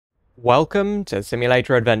Welcome to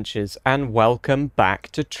Simulator Adventures, and welcome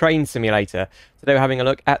back to Train Simulator. Today we're having a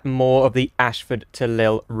look at more of the Ashford to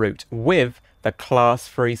Lille route with the Class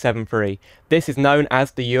 373. This is known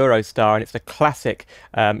as the Eurostar, and it's the classic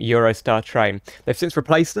Eurostar train. They've since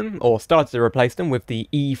replaced them, or started to replace them, with the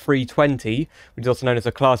E320, which is also known as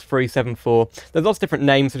the Class 374. There's lots of different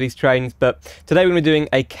names for these trains, but today we're going to be doing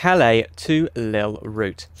a Calais to Lille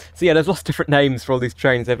route. So yeah, there's lots of different names for all these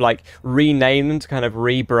trains. They've like renamed them to kind of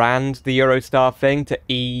rebrand the Eurostar thing to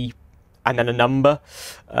E and then a number,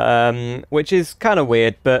 which is kind of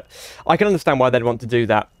weird, but I can understand why they'd want to do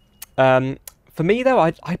that. For me though,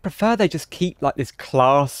 I prefer they just keep like this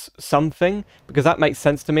class something, because that makes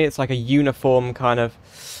sense to me. It's like a uniform kind of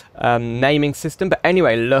naming system. But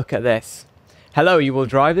anyway, look at this. Hello, you will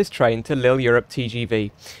drive this train to Lille Europe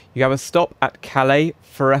TGV. You have a stop at Calais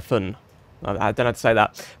Freffen. I don't know how to say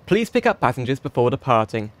that. Please pick up passengers before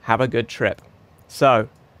departing. Have a good trip. So,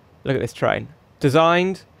 look at this train.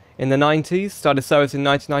 Designed in the 90s, started service in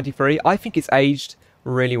 1993. I think it's aged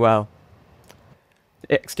really well.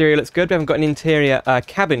 Exterior looks good. We haven't got an interior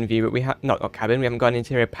cabin view, but we have not cabin. We haven't got an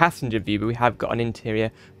interior passenger view, but we have got an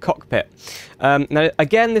interior cockpit. Now,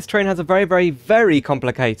 again, this train has a very, very, very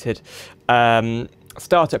complicated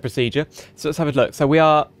startup procedure. So let's have a look. So we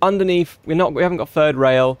are underneath. We haven't got third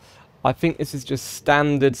rail. I think this is just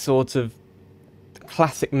standard sort of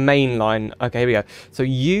classic mainline. Okay, here we go. So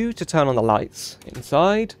U to turn on the lights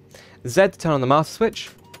inside. Z to turn on the master switch.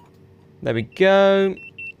 There we go.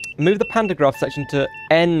 Move the pantograph section to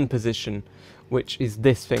N position, which is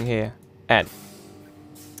this thing here, N.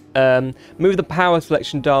 Move the power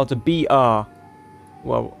selection dial to BR.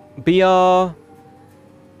 Well, BR,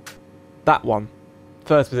 that one,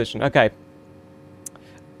 first position. Okay.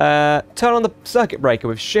 Turn on the circuit breaker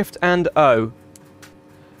with Shift and O.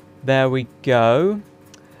 There we go.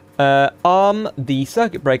 Arm the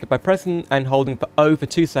circuit breaker by pressing and holding for O for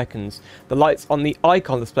 2 seconds. The lights on the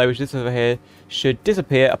icon display, which is over here, should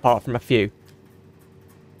disappear apart from a few.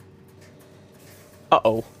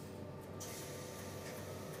 Uh-oh.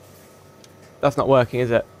 That's not working,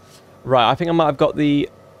 is it? Right, I think I might have got the...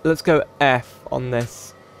 Let's go F on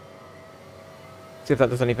this. See if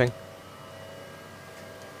that does anything.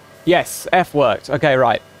 Yes, F worked. Okay,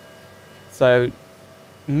 right. So...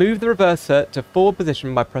 move the reverser to forward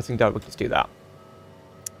position by pressing down. We'll just do that.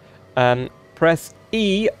 Press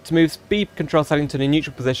E to move speed control setting to the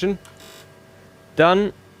neutral position.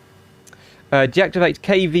 Done. Deactivate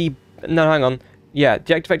KV... No, hang on. Yeah,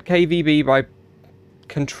 deactivate KVB by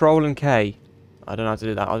Control and K. I don't know how to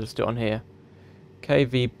do that. I'll just do it on here.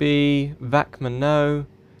 KVB... VACMA, no.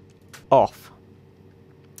 Off.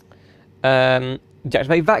 Deactivate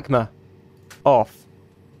VACMA. Off.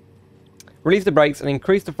 Release the brakes and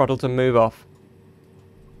increase the throttle to move off.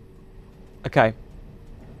 Okay.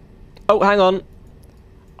 Oh, hang on.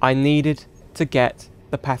 I needed to get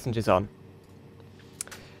the passengers on.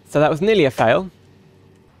 So that was nearly a fail.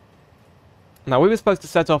 Now, we were supposed to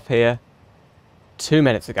set off here 2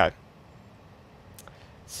 minutes ago.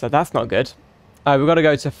 So that's not good. We've got to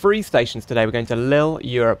go to 3 stations today. We're going to Lille,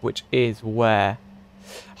 Europe, which is where?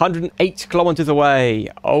 108 kilometers away.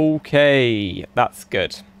 Okay, that's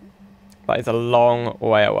good. That is a long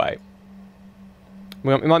way away.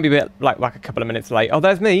 We might be a bit like a couple of minutes late. Oh,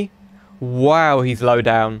 there's me. Wow, he's low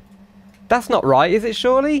down. That's not right, is it,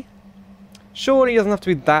 surely? Surely he doesn't have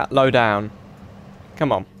to be that low down.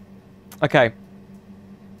 Come on. Okay.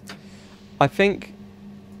 I think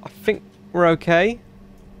we're okay.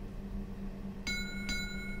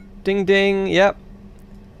 Ding ding, yep.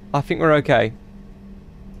 I think we're okay.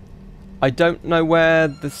 I don't know where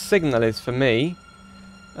the signal is for me.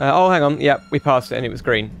 Oh, hang on. Yep, we passed it and it was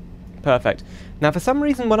green. Perfect. Now, for some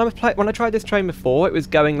reason, when I tried this train before, it was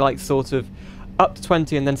going like sort of up to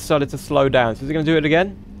 20 and then started to slow down. So is it going to do it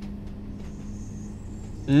again?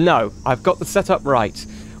 No, I've got the setup right.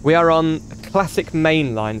 We are on classic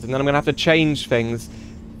main lines, and then I'm going to have to change things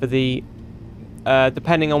for the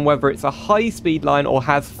depending on whether it's a high-speed line or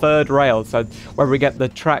has third rail. So whether we get the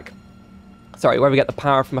whether we get the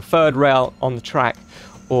power from a third rail on the track,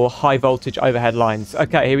 or high voltage overhead lines.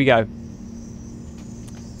 Okay, here we go.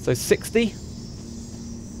 So 60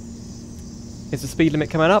 is the speed limit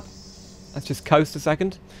coming up. Let's just coast a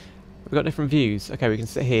second. We've got different views. Okay, we can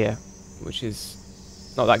sit here, which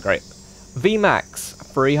is not that great. Vmax,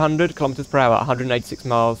 300 kilometers per hour, 186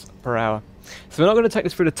 miles per hour. So we're not going to take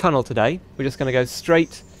this through the tunnel today. We're just going to go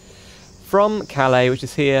straight from Calais, which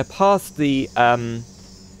is here, past the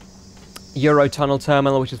Eurotunnel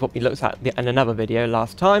terminal, which is what we looked at in another video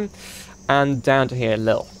last time, and down to here,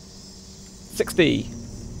 Lille. 60.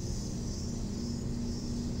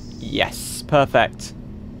 Yes, perfect.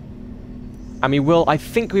 And I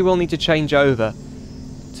think we will need to change over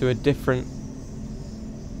to a different...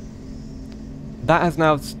 That has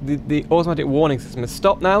now, the automatic warning system has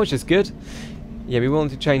stopped now, which is good. Yeah, we will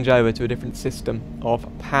need to change over to a different system of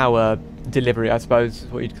power delivery, I suppose, is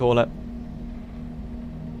what you'd call it.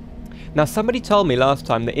 Now, somebody told me last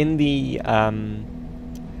time that in the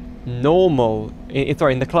normal...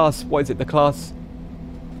 sorry, in the class... What is it? The class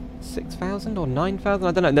 6,000 or 9,000?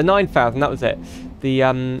 I don't know. The 9,000, that was it. The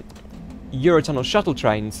Eurotunnel shuttle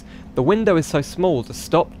trains. The window is so small to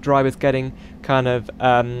stop drivers getting kind of...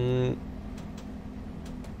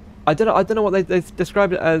 I don't know what they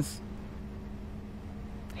described it as...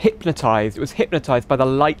 Hypnotised. It was hypnotised by the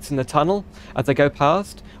lights in the tunnel as they go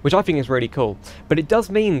past, which I think is really cool. But it does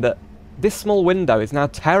mean that this small window is now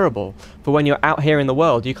terrible for when you're out here in the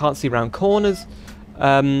world. You can't see around corners.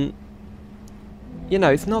 You know,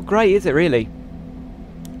 it's not great, is it, really?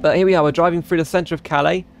 But here we are, we're driving through the centre of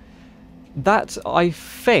Calais. That, I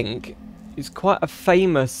think, is quite a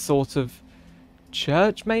famous sort of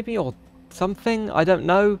church, maybe, or something. I don't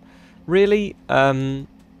know, really.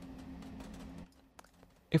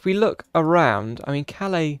 If we look around, I mean,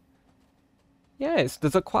 Calais... Yeah,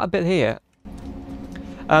 there's quite a bit here.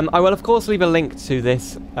 I will, of course, leave a link to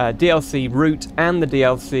this DLC route and the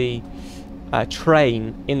DLC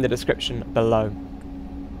train in the description below.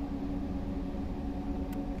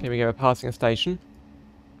 Here we go, we're passing a station.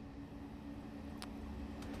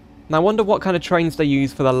 Now, I wonder what kind of trains they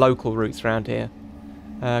use for the local routes around here.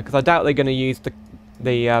 Because I doubt they're going to use the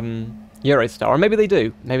Eurostar. Or maybe they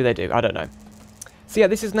do. Maybe they do. I don't know. So yeah,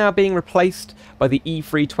 this is now being replaced by the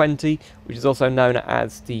E320, which is also known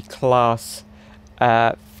as the Class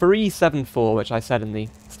 374, which I said in the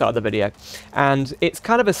start of the video. And it's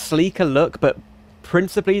kind of a sleeker look, but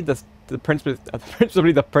principally the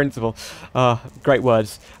principle, great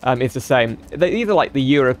words, is the same. These are like the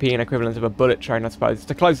European equivalent of a bullet train, I suppose. It's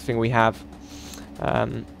the closest thing we have.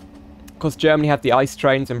 Of course, Germany have the ice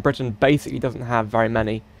trains, and Britain basically doesn't have very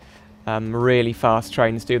many really fast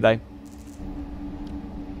trains, do they?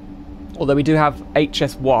 Although we do have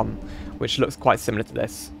HS1, which looks quite similar to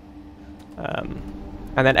this.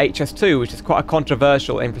 And then HS2, which is quite a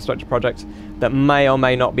controversial infrastructure project that may or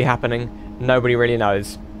may not be happening. Nobody really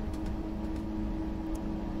knows.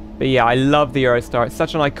 But yeah, I love the Eurostar. It's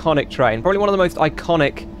such an iconic train. Probably one of the most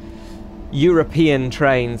iconic European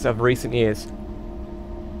trains of recent years.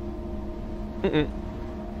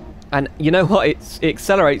 And you know what? It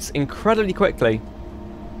accelerates incredibly quickly.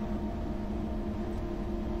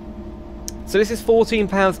 So this is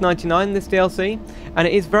 £14.99, this DLC, and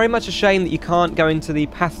it is very much a shame that you can't go into the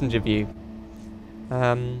passenger view.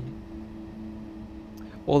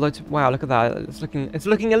 Although, wow, look at that! It's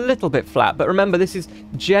looking a little bit flat. But remember, this is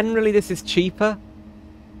cheaper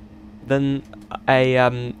than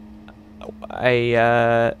a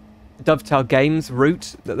Dovetail Games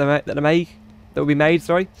route that will be made.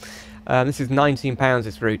 Sorry, this is £19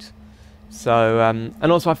 this route. So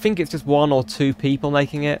and also I think it's just 1 or 2 people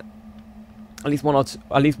making it. At least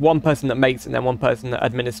one person that makes it, and then one person that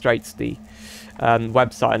administrates the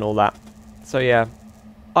website and all that. So yeah,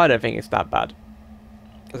 I don't think it's that bad.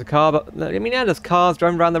 There's a car, but I mean, yeah, there's cars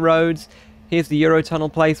driving around the roads. Here's the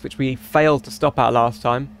Eurotunnel place, which we failed to stop at last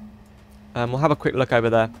time. We'll have a quick look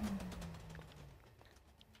over there.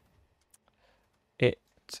 It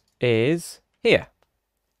is here.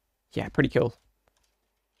 Yeah, pretty cool.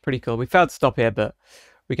 Pretty cool. We failed to stop here, but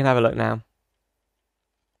we can have a look now.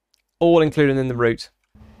 All included in the route.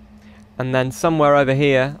 And then somewhere over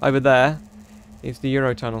here, over there, is the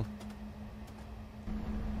Eurotunnel.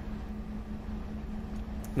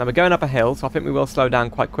 Now we're going up a hill, so I think we will slow down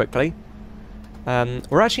quite quickly.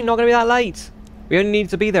 We're actually not going to be that late. We only need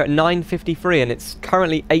to be there at 9:53, and it's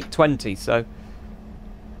currently 8:20, so...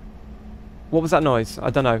 What was that noise? I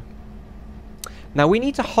don't know. Now we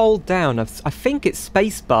need to hold down, I think it's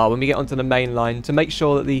spacebar when we get onto the main line to make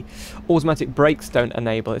sure that the automatic brakes don't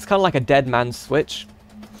enable. It's kind of like a dead man's switch.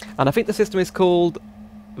 And I think the system is called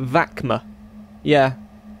VACMA. Yeah.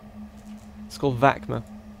 It's called VACMA.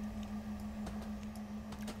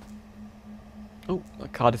 Oh, a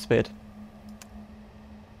car disappeared.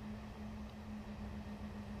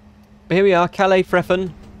 But here we are, Calais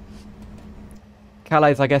Freffen.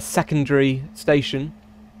 Calais, I guess, secondary station.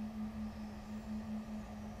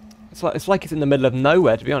 It's like it's in the middle of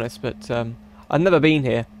nowhere, to be honest, but I've never been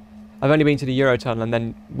here. I've only been to the Eurotunnel, and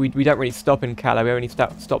then we don't really stop in Calais. We only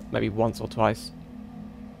stop maybe once or twice.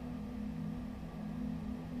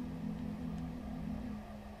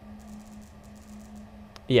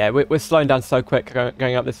 Yeah, we're slowing down so quick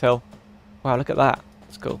going up this hill. Wow, look at that.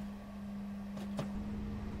 That's cool.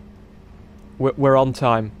 We're on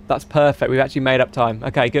time. That's perfect. We've actually made up time.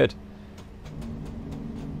 Okay, good.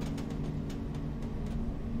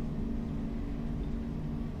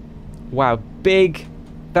 Wow, big,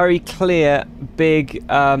 very clear, big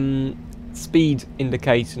speed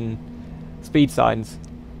indication, speed signs,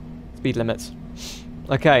 speed limits.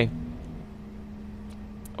 Okay.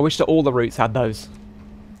 I wish that all the routes had those.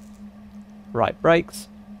 Right, brakes.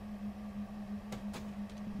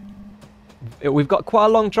 We've got quite a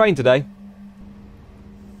long train today.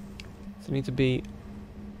 So we need to be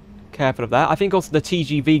careful of that. I think also the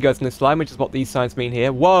TGV goes in this line, which is what these signs mean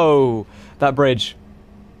here. Whoa! That bridge.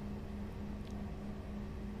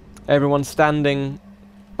 Everyone's standing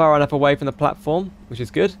far enough away from the platform, which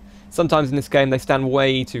is good. Sometimes in this game they stand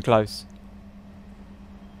way too close.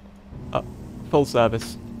 Full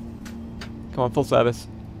service. Come on, full service.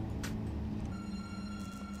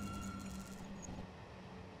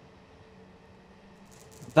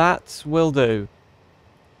 That will do.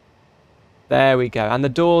 There we go. And the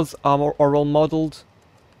doors are all modelled,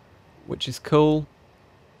 which is cool.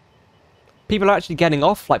 People are actually getting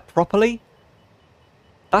off, like, properly.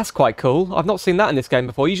 That's quite cool. I've not seen that in this game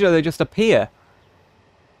before. Usually they just appear.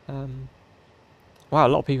 Wow, a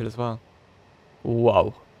lot of people as well.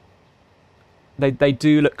 Whoa. They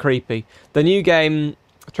do look creepy. The new game,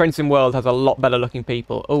 Train Sim World, has a lot better looking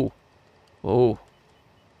people. Oh. Oh.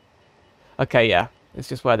 Okay, yeah. It's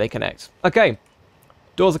just where they connect. Okay.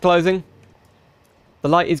 Doors are closing. The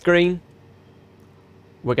light is green.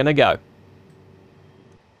 We're gonna go.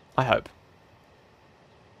 I hope.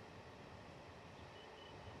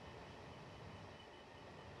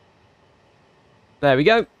 There we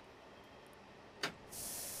go.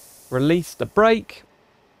 Release the brake.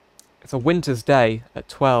 It's a winter's day at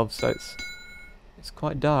 12, so it's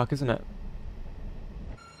quite dark, isn't it?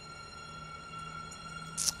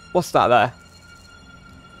 What's that there?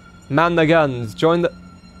 Man the guns. Join the...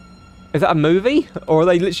 Is that a movie? Or are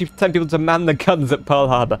they literally telling people to man the guns at Pearl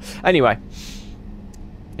Harbor? Anyway.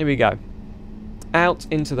 Here we go. Out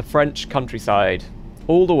into the French countryside.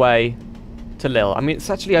 All the way to Lille. I mean, it's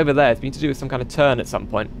actually over there. We need to do some kind of turn at some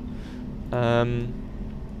point.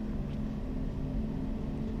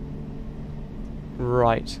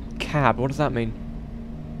 Right. Cab. What does that mean?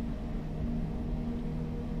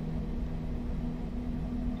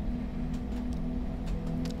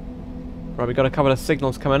 Right, we've got a couple of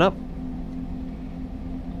signals coming up.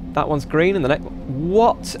 That one's green and the next...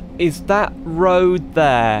 What is that road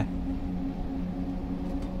there?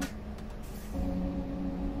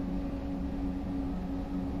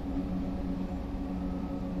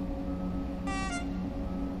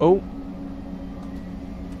 Oh.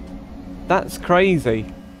 That's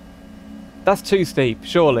crazy. That's too steep,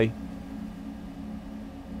 surely.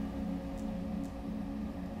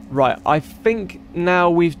 Right, I think now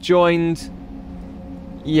we've joined...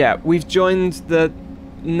 Yeah, we've joined the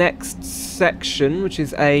next section, which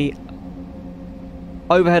is a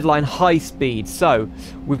overhead line high speed. So,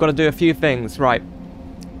 we've got to do a few things. Right.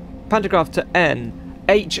 Pantograph to N.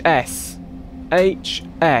 HS.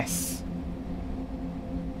 HS.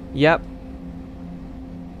 Yep.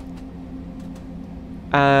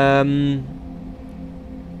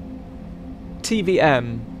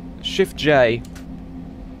 TVM. Shift J.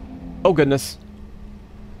 Oh goodness.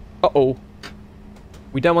 Uh-oh.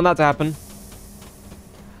 We don't want that to happen.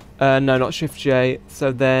 No, not Shift J.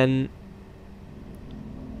 So then...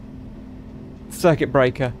 Circuit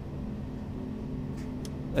breaker.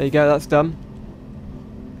 There you go, that's done.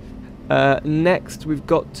 Next, we've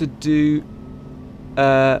got to do...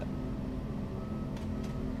 I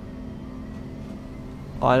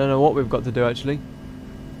don't know what we've got to do, actually.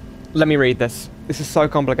 Let me read this. This is so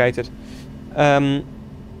complicated. Let's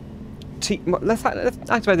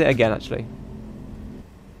activate it again, actually.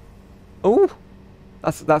 Oh,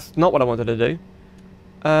 that's not what I wanted to do.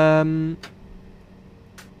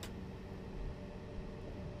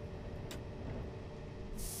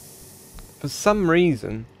 For some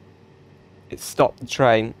reason, it stopped the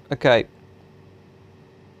train. Okay.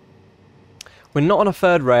 We're not on a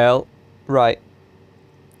third rail. Right.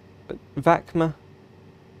 But Vacma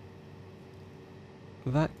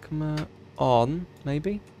on,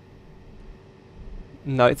 maybe?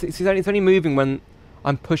 No, it's only moving when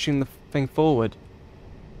I'm pushing the thing forward.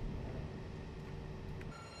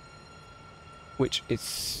 Which is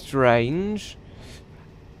strange.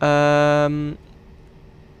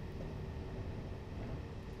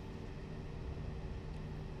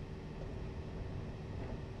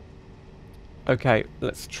 Okay,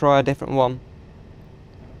 let's try a different one.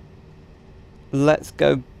 Let's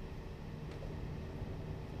go...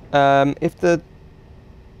 if the...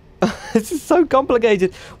 This is so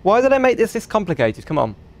complicated. Why did I make this complicated? Come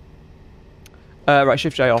on. Right,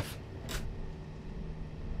 Shift J off.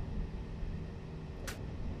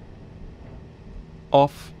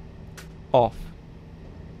 Off. Off.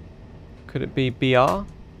 Could it be BR?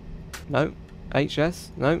 No.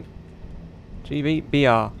 HS? No. GB?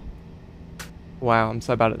 BR. Wow, I'm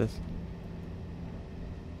so bad at this.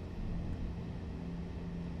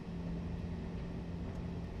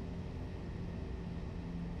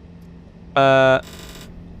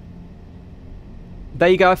 There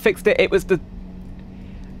you go, I fixed it. It was the...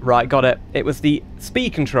 Right, got it. It was the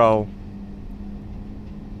speed control.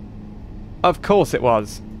 Of course it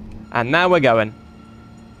was. And now we're going.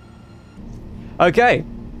 Okay.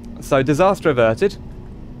 So, disaster averted.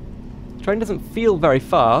 The train doesn't feel very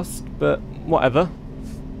fast, but whatever.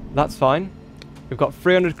 That's fine. We've got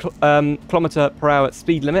 300 kilometre per hour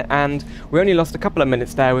speed limit, and we only lost a couple of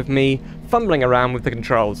minutes there with me fumbling around with the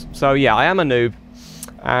controls. So yeah, I am a noob,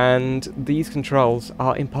 and these controls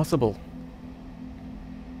are impossible.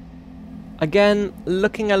 Again,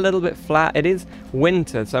 looking a little bit flat. It is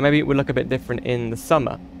winter, so maybe it would look a bit different in the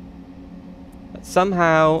summer. But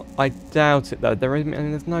somehow, I doubt it though.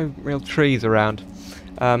 There's no real trees around.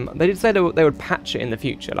 They did say they would patch it in the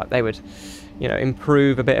future, like they would, you know,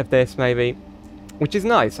 improve a bit of this maybe. Which is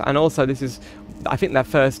nice, and also this is, I think, their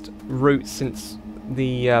first route since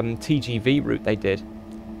the TGV route they did.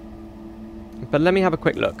 But let me have a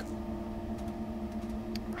quick look.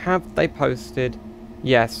 Have they posted?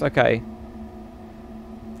 Yes, okay.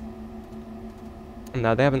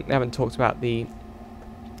 No, they haven't talked about the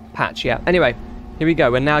patch yet. Anyway, here we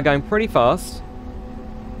go. We're now going pretty fast,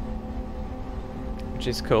 which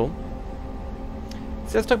is cool.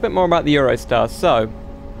 So let's talk a bit more about the Eurostar. So,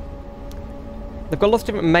 they've got lots of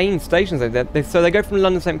different main stations. So they go from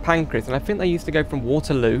London St Pancras, and I think they used to go from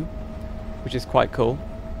Waterloo, which is quite cool.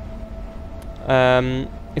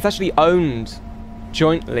 It's actually owned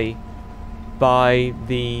jointly by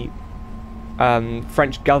the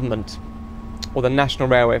French government, or the National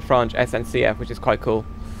Railway of France, SNCF, which is quite cool.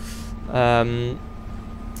 And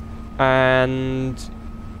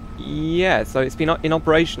yeah, so it's been in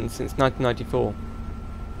operation since 1994.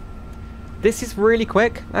 This is really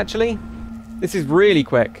quick, actually. This is really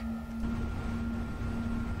quick.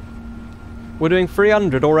 We're doing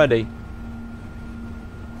 300 already.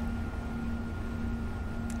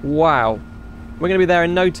 Wow. We're going to be there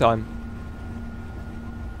in no time.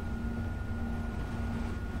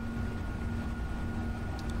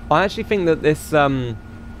 I actually think that this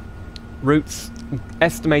route's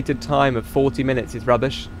estimated time of 40 minutes is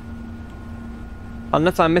rubbish.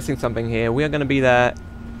 Unless I'm missing something here, we are going to be there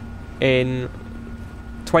in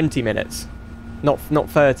 20 minutes. Not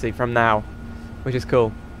 30 from now, which is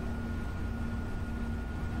cool.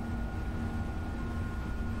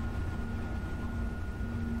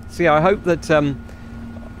 So yeah, I hope that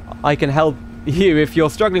I can help you if you're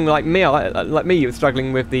struggling like me. You're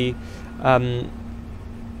struggling with the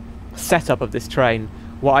setup of this train.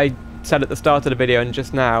 What I said at the start of the video and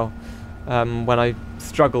just now, when I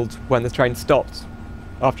struggled when the train stopped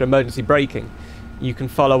after emergency braking, you can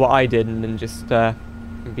follow what I did and then just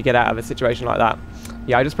maybe get out of a situation like that.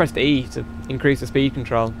 Yeah, I just pressed E to increase the speed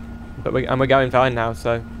control, but we're going fine now.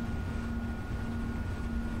 So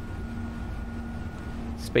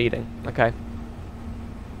speeding, okay.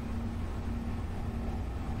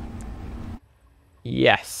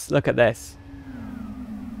 Yes, look at this.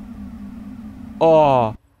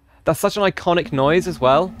 Oh, that's such an iconic noise as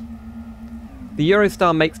well. The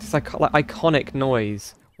Eurostar makes this iconic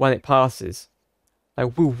noise when it passes.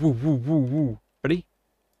 Like woo woo woo woo woo. Ready?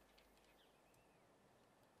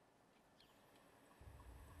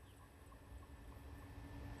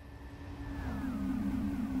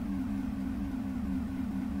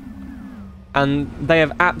 And they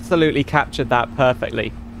have absolutely captured that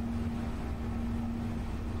perfectly.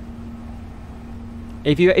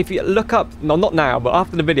 If you look up, no, not now, but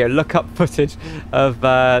after the video, look up footage of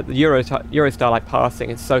the Eurostar like passing.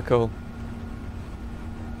 It's so cool.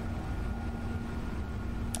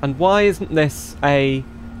 And why isn't this a...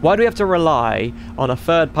 Why do we have to rely on a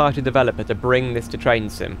third-party developer to bring this to Train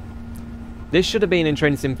Sim? This should have been in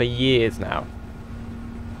Train Sim for years now.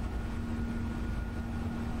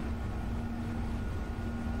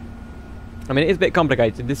 I mean, it is a bit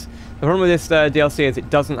complicated. The problem with this DLC is it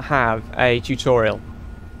doesn't have a tutorial.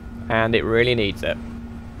 And it really needs it.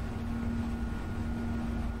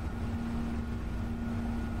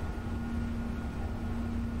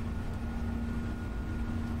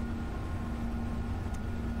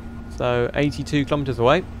 So, 82 kilometers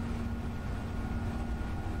away.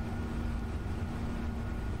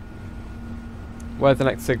 Where's the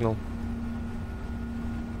next signal?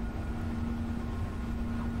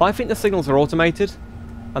 I think the signals are automated,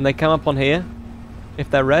 and they come up on here if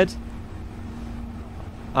they're red.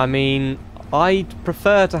 I mean, I'd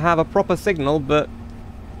prefer to have a proper signal, but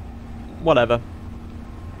whatever.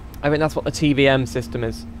 I think that's what the TVM system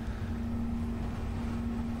is.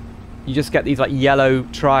 You just get these like yellow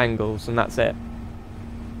triangles, and that's it.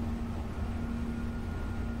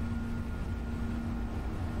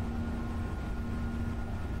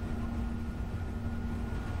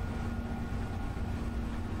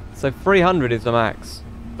 So 300 is the max.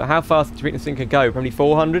 But how fast do you think this thing could go? Probably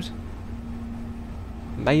 400?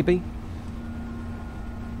 Maybe?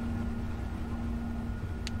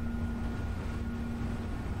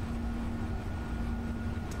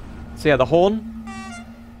 So yeah, the horn.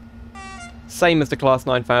 Same as the Class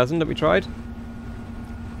 9000 that we tried.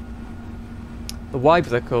 The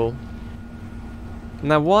wipers are cool.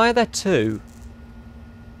 Now why are there two?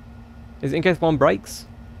 Is it in case one breaks?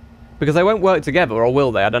 Because they won't work together, or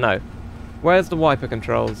will they? I don't know. Where's the wiper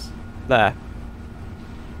controls? There.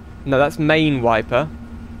 No, that's main wiper.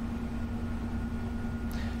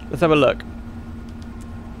 Let's have a look.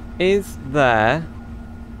 Is there...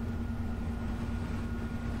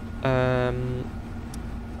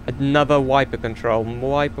 another wiper control?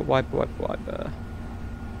 Wiper.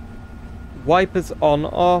 Wipers on,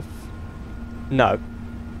 off. No.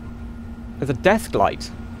 There's a desk light.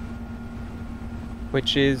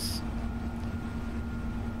 Which is...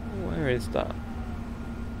 Where is that?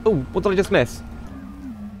 Oh, what did I just miss?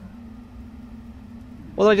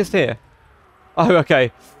 What did I just hear? Oh,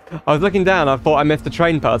 okay. I was looking down. I thought I missed a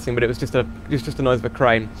train passing, but it was just a noise of a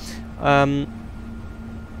crane.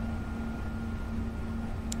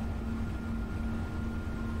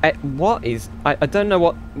 What is? I don't know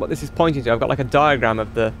what this is pointing to. I've got like a diagram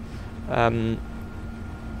of the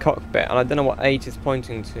cockpit, and I don't know what 8 is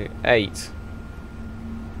pointing to. 8.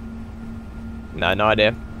 No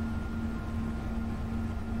idea.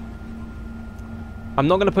 I'm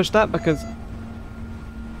not going to push that because...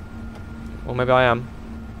 Or maybe I am.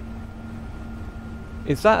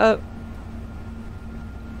 Is that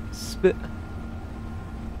a...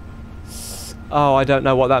 Oh, I don't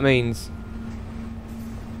know what that means.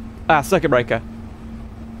 Ah, circuit breaker.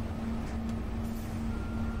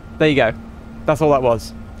 There you go. That's all that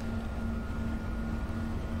was.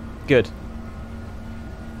 Good.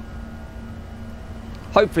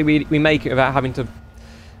 Hopefully we make it without having to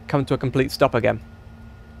come to a complete stop again.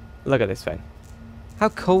 Look at this thing. How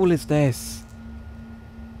cool is this?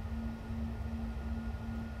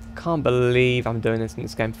 Can't believe I'm doing this in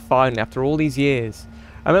this game finally after all these years.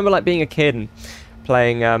 I remember like being a kid and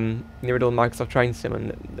playing the original Microsoft Train Sim,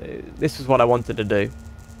 and this was what I wanted to do.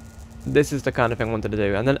 This is the kind of thing I wanted to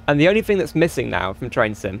do. And the only thing that's missing now from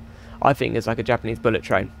Train Sim, I think, is like a Japanese bullet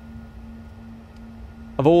train.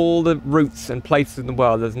 Of all the routes and places in the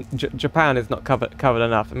world, Japan is not covered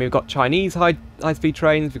enough. I mean, we've got Chinese high-speed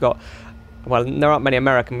trains. We've got, well, there aren't many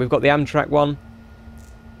American. We've got the Amtrak one.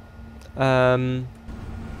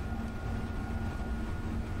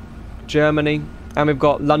 Germany, and we've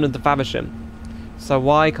got London to Faversham. So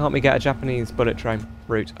why can't we get a Japanese bullet train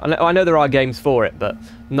route? I know there are games for it, but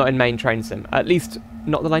not in main Train Sim. At least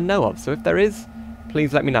not that I know of. So if there is,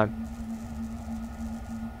 please let me know.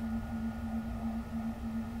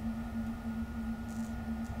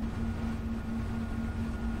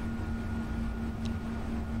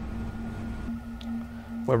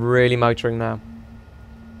 We're really motoring now.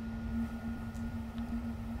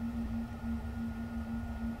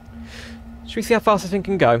 Should we see how fast this thing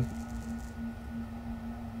can go?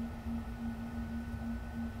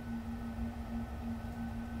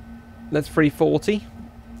 That's 340.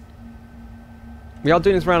 We are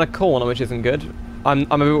doing this around a corner, which isn't good. I'm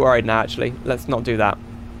a bit worried now, actually. Let's not do that.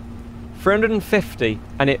 350,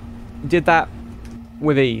 and it did that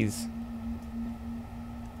with ease.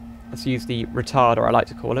 Let's use the retarder, I like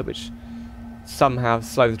to call it, which somehow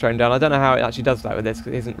slows the train down. I don't know how it actually does that with this,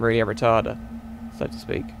 because it isn't really a retarder, so to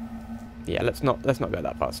speak. Yeah, let's not go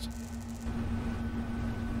that fast.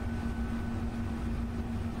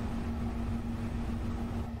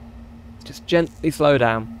 Just gently slow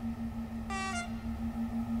down.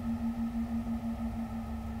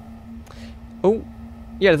 Oh,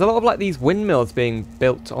 yeah, there's a lot of like these windmills being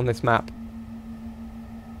built on this map,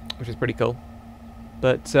 which is pretty cool.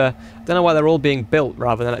 But I don't know why they're all being built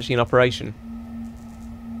rather than actually in operation.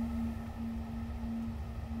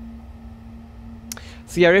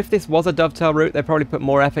 So yeah, if this was a dovetail route, they'd probably put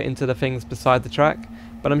more effort into the things beside the track.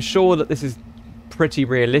 But I'm sure that this is pretty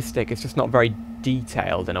realistic. It's just not very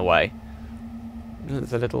detailed in a way.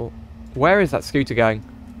 There's a little... Where is that scooter going?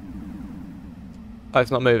 Oh,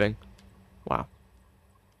 it's not moving. Wow.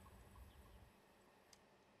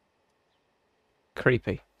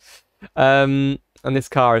 creepy. And this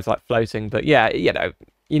car is like floating, but yeah, you know,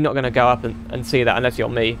 you're not going to go up and see that unless you're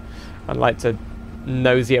me and like to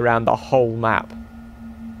nosy around the whole map.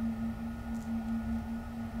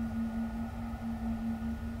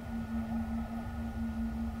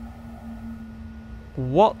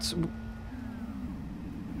 What?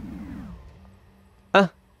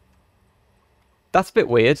 That's a bit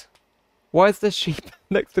weird. Why is there sheep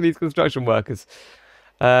next to these construction workers?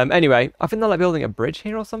 Anyway, I think they're like building a bridge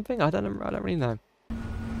here or something. I don't really know.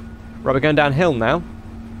 Right, we're going downhill now.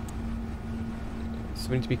 So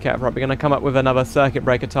we need to be careful. Right, we're going to come up with another circuit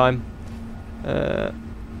breaker time. Yeah,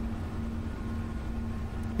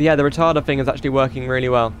 the retarder thing is actually working really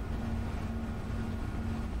well.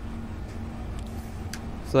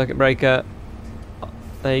 Circuit breaker.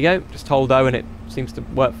 There you go. Just hold O and it seems to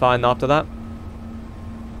work fine after that.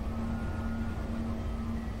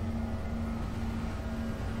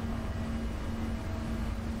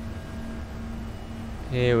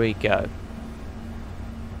 Here we go.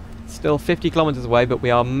 Still 50 kilometers away, but we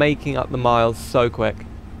are making up the miles so quick.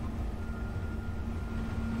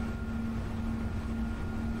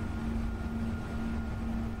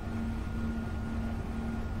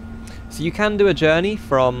 So you can do a journey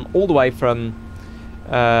from all the way from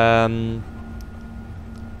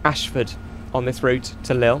Ashford on this route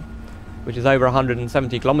to Lille, which is over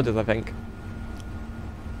 170 kilometers, I think.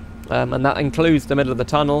 And that includes the middle of the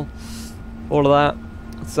tunnel, all of that.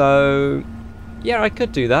 So, yeah, I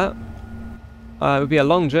could do that. It would be a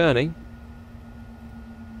long journey.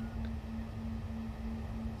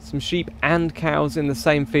 Some sheep and cows in the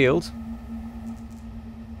same field.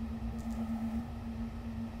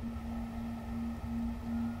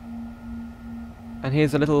 And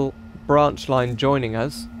here's a little branch line joining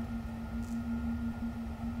us.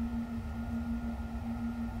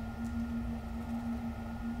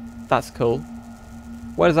 That's cool.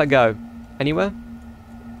 Where does that go? Anywhere?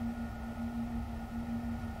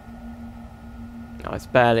 No, it's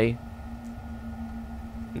barely...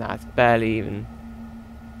 Nah, it's barely even...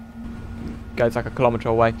 Goes like a kilometre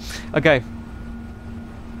away. Okay.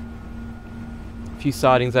 A few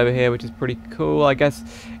sidings over here, which is pretty cool. I guess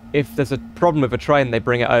if there's a problem with a train, they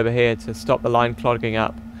bring it over here to stop the line clogging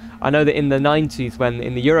up. I know that in the 90s, when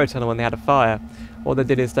in the Eurotunnel, when they had a fire, what they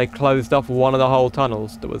did is they closed off one of the whole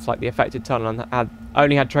tunnels that was like the affected tunnel and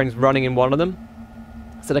only had trains running in one of them.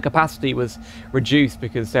 So the capacity was reduced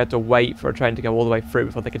because they had to wait for a train to go all the way through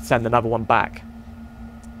before they could send another one back.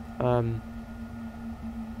 But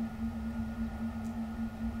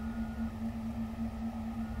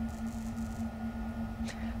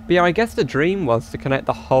yeah, I guess the dream was to connect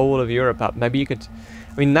the whole of Europe up. Maybe you could...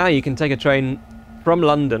 I mean, now you can take a train from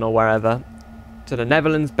London or wherever to the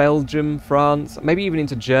Netherlands, Belgium, France, maybe even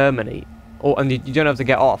into Germany. And you don't have to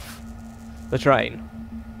get off the train.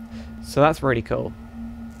 So that's really cool.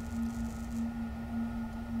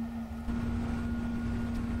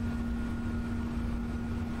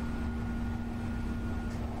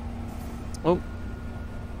 Oh.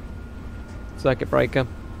 Circuit breaker.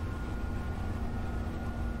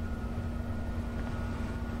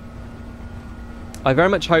 I very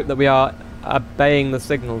much hope that we are obeying the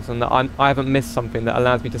signals and that I haven't missed something that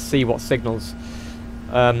allows me to see what signals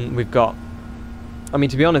we've got. I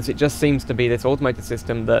mean, to be honest, it just seems to be this automated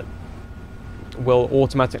system that will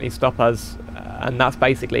automatically stop us, and that's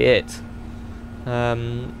basically it.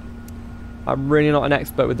 I'm really not an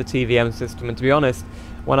expert with the TVM system, and to be honest,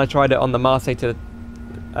 when I tried it on the Marseille to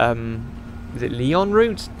is it Lyon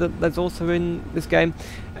route that's also in this game,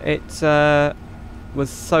 it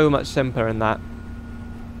was so much simpler in that.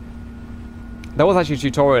 There was actually a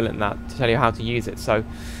tutorial in that to tell you how to use it, so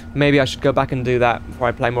maybe I should go back and do that before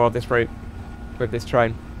I play more of this route with this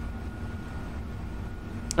train.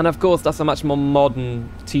 And of course, that's a much more modern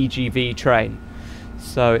TGV train,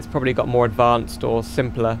 so it's probably got more advanced or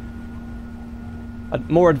simpler,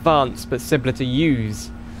 more advanced but simpler to use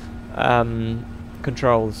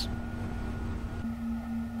controls.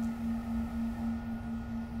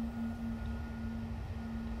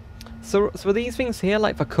 So are these things here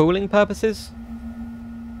like for cooling purposes?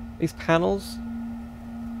 These panels?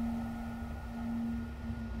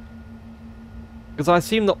 Because I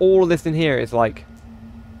assume that all of this in here is like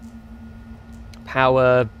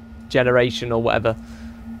power generation or whatever.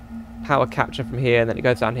 Power capture from here, and then it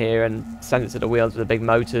goes down here and sends it to the wheels with the big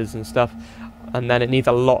motors and stuff. And then it needs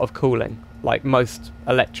a lot of cooling, like most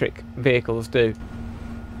electric vehicles do.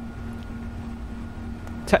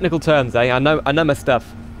 Technical terms, eh? I know my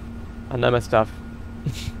stuff. I know my stuff.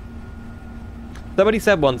 Somebody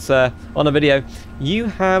said once on a video, you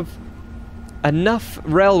have enough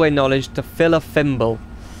railway knowledge to fill a thimble.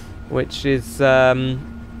 which is a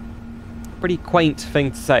pretty quaint thing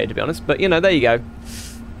to say, to be honest. But, you know, there you go.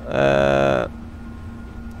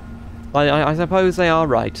 I suppose they are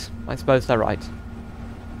right. I suppose they're right.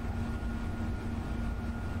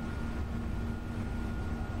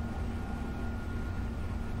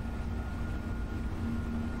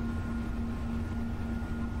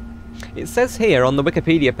 It says here on the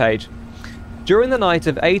Wikipedia page, during the night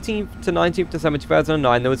of 18th to 19th December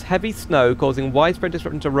 2009, there was heavy snow causing widespread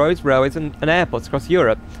disruption to roads, railways and airports across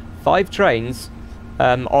Europe. 5 trains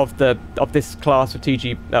of this class of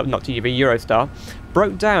not TGV, Eurostar,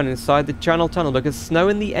 broke down inside the Channel Tunnel because snow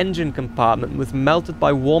in the engine compartment was melted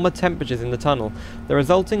by warmer temperatures in the tunnel. The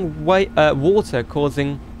resulting water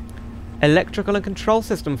causing electrical and control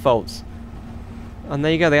system faults. And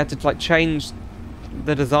there you go, they had to like change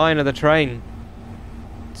the design of the train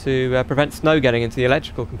to prevent snow getting into the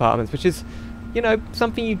electrical compartments, which is, you know,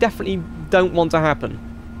 something you definitely don't want to happen.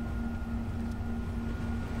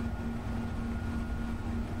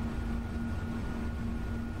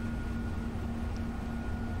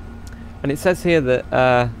 And it says here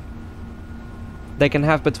that they can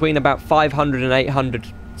have between about 500 and 800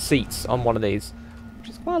 seats on one of these, which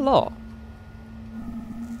is quite a lot.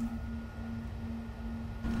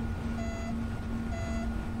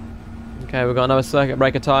 Okay, we've got another circuit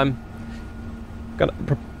breaker time. Got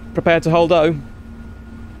prepare to hold O.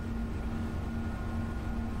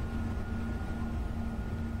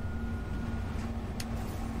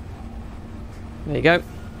 There you go.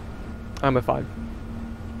 And we're fine.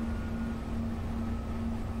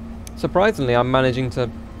 Surprisingly, I'm managing to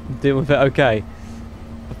deal with it okay.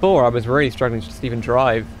 Before, I was really struggling to just even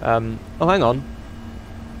drive. Oh, hang on.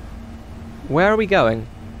 Where are we going?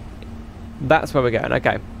 That's where we're going,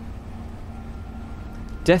 okay.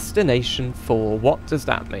 Destination 4. What does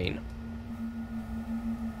that mean?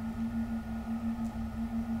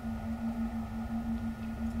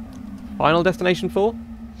 Final destination 4?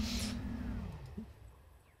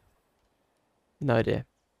 No idea.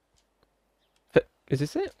 Is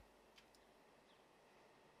this it?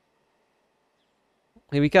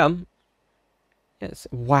 Here we come. Yes.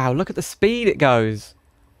 Wow, look at the speed it goes.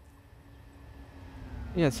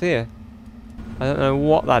 Yeah, it's here. I don't know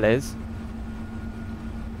what that is.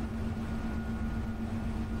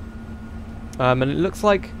 And it looks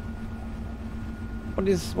like... What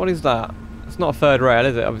is that? It's not a third rail,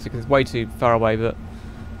 is it? Obviously, because it's way too far away, but...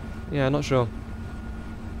 Yeah, not sure.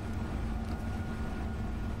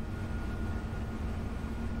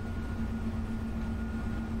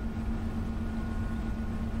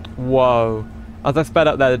 Whoa. As I sped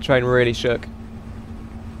up there, the train really shook.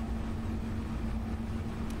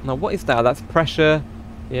 Now, what is that? That's pressure.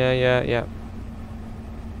 Yeah.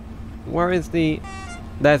 Where is the...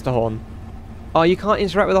 There's the horn. Oh, you can't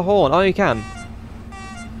interact with the horn. Oh, you can.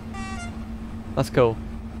 That's cool.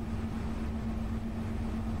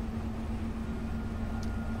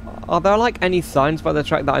 Are there, like, any signs by the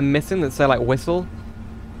track that I'm missing that say, like, whistle?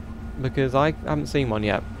 Because I haven't seen one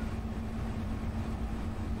yet.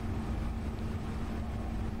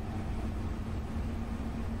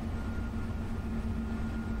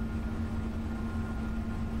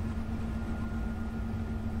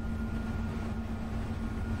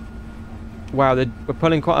 Wow, we're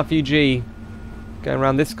pulling quite a few G going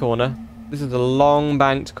around this corner. This is a long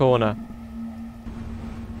banked corner.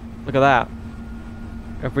 Look at that.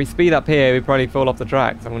 If we speed up here, we probably fall off the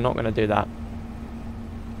tracks, and we're not going to do that.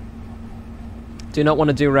 Do not want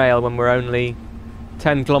to derail when we're only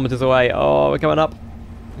 10 kilometers away. Oh, we're coming up.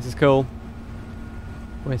 This is cool.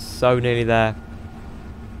 We're so nearly there.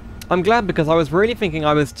 I'm glad, because I was really thinking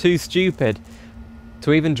I was too stupid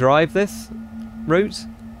to even drive this route.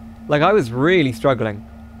 Like, I was really struggling.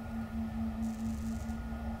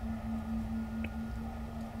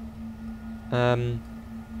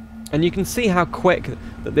 And you can see how quick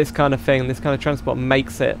that this kind of thing, this kind of transport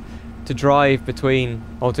makes it to drive between,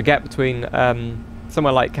 or to get between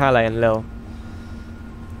somewhere like Calais and Lille.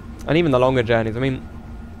 And even the longer journeys. I mean,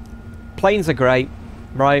 planes are great,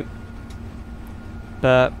 right?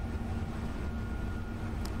 But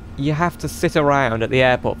you have to sit around at the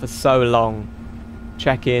airport for so long.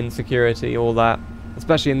 Check-in, security, all that.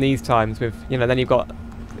 Especially in these times with, you know, then you've got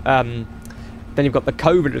the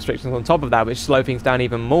COVID restrictions on top of that, which slow things down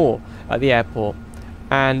even more at the airport.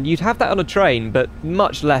 And you'd have that on a train, but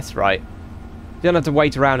much less, right? You don't have to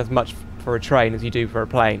wait around as much for a train as you do for a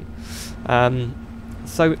plane.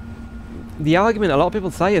 So the argument a lot of people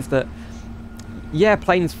say is that, yeah,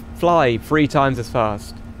 planes fly 3 times as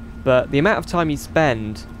fast, but the amount of time you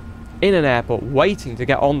spend in an airport waiting to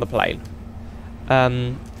get on the plane.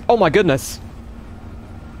 Oh my goodness.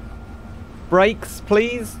 Brakes,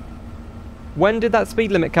 please. When did that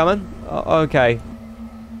speed limit come in? Okay.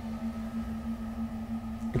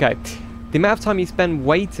 Okay. The amount of time you spend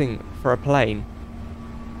waiting for a plane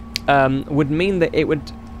would mean that it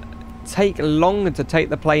would take longer to take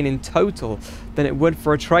the plane in total than it would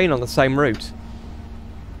for a train on the same route.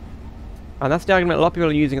 And that's the argument a lot of people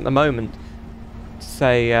are using at the moment to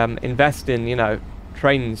say invest in, you know,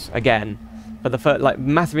 trains again. For the first, like,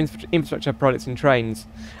 massive infrastructure projects in trains,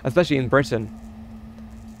 especially in Britain,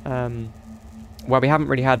 where we haven't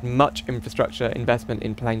really had much infrastructure investment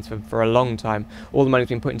in planes for a long time. All the money's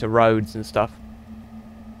been put into roads and stuff.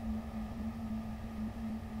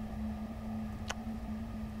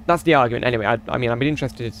 That's the argument. Anyway, I mean, I'd be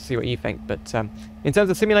interested to see what you think. But in terms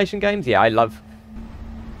of simulation games, yeah, I love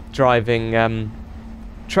driving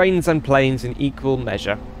trains and planes in equal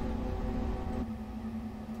measure.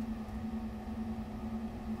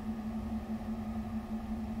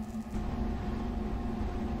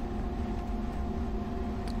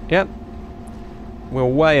 Yep. We're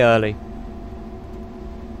way early.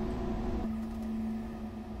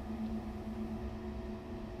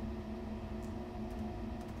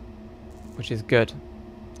 Which is good.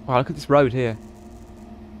 Wow, look at this road here.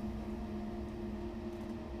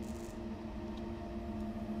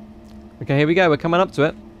 Okay, here we go. We're coming up to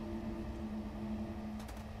it.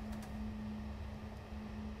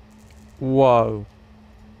 Whoa.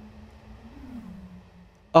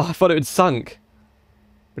 Oh, I thought it had sunk.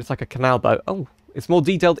 But it's like a canal boat. Oh, it's more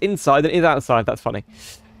detailed inside than it is outside. That's funny.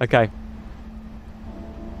 Okay.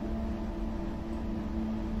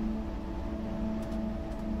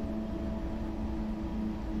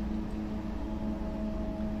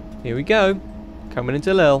 Here we go. Coming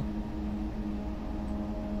into Lille.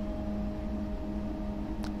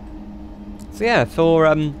 So yeah,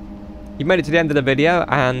 you've made it to the end of the video,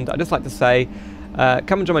 and I'd just like to say,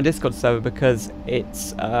 come and join my Discord server because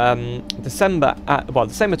it's December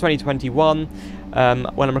 2021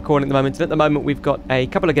 when I'm recording at the moment. And at the moment we've got a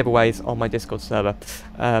couple of giveaways on my Discord server.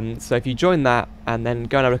 So if you join that and then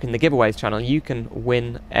go and have a look in the giveaways channel, you can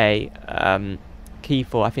win a key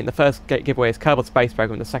for, I think the first giveaway is Kerbal Space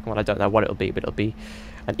Program, the second one I don't know what it'll be, but it'll be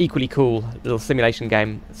an equally cool little simulation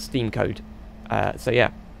game Steam code. So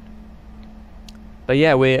yeah. But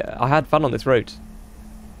yeah, I had fun on this route.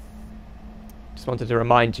 Just wanted to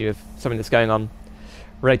remind you of something that's going on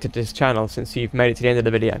related to this channel since you've made it to the end of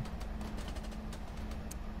the video.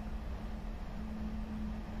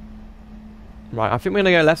 Right, I think we're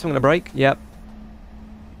going to go left, so I'm going to brake. Yep.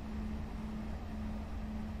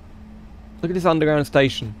 Look at this underground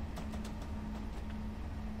station.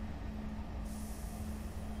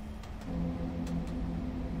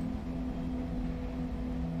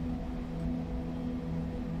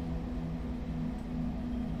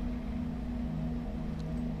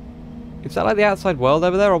 Is that like the outside world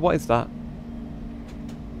over there, or what is that?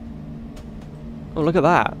 Oh, look at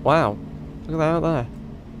that. Wow. Look at that out there.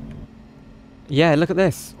 Yeah, look at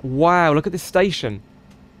this. Wow, look at this station.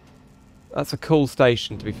 That's a cool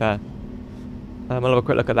station, to be fair. I'll have a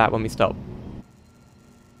quick look at that when we stop.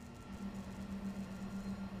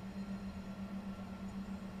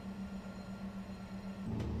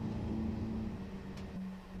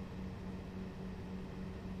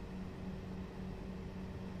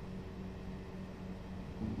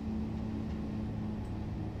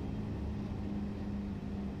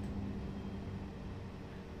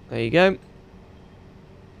 There you go.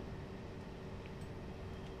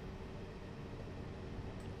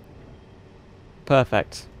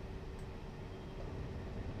 Perfect.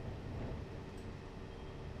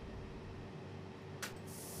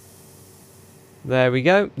 There we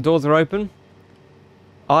go. Doors are open.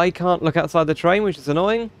 I can't look outside the train, which is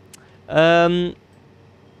annoying. So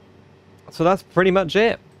that's pretty much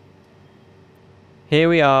it. Here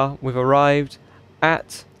we are. We've arrived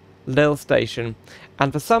at Lille Station.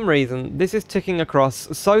 And for some reason, this is ticking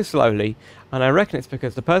across so slowly. And I reckon it's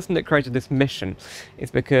because the person that created this mission is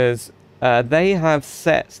because they have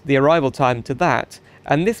set the arrival time to that.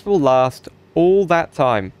 And this will last all that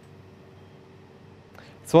time.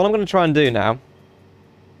 So what I'm going to try and do now...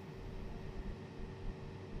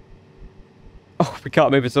 Oh, we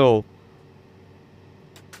can't move at all.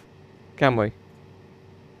 Can we?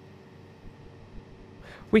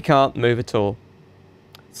 We can't move at all.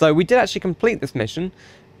 So we did actually complete this mission,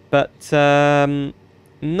 but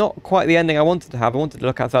not quite the ending I wanted to have. I wanted to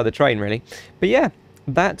look outside the train, really. But yeah,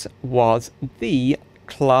 that was the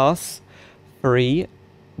Class 3...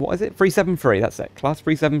 What is it? 373, that's it. Class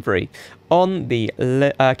 373 on the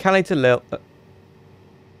Calais to Lille...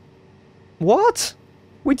 What?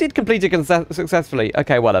 We did complete it successfully.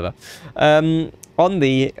 Okay, whatever. On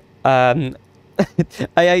the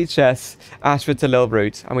AHS Ashford to Lille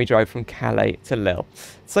route, and we drove from Calais to Lille.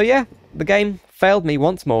 So yeah, the game failed me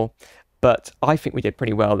once more, but I think we did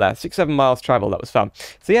pretty well there. 6-7 miles travel, that was fun.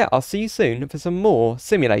 So yeah, I'll see you soon for some more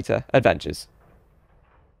simulator adventures.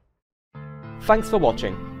 Thanks for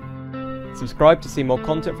watching. Subscribe to see more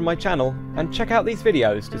content from my channel, and check out these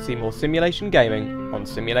videos to see more simulation gaming on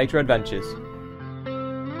Simulator Adventures.